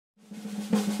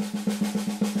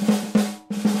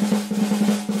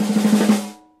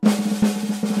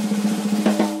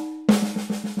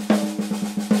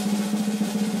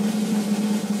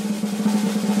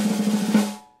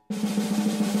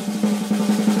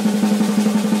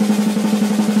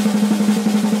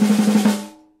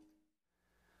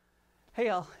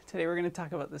Today we're going to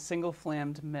talk about the single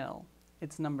flammed mill.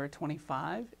 It's number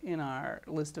 25 in our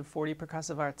list of 40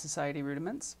 Percussive Arts Society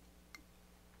Rudiments.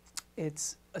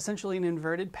 It's essentially an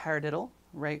inverted paradiddle,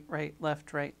 right, right,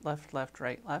 left, left,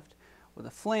 right, left, with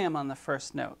a flam on the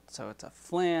first note. So it's a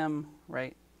flam,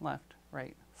 right,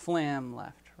 flam,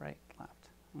 left, right, left.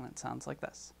 And it sounds like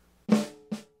this.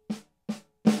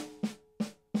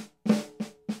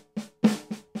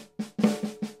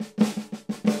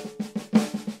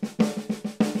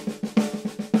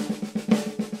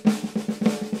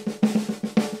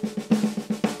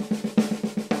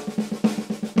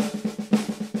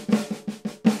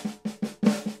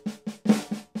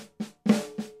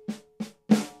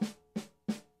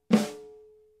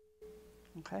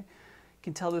 Okay, you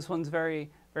can tell this one's very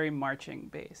marching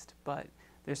based, but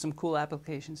there's some cool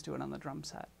applications to it on the drum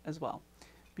set as well.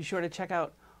 Be sure to check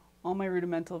out all my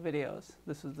rudimental videos.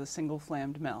 This was the single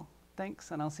flammed mill.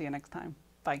 Thanks, and I'll see you next time.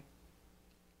 Bye.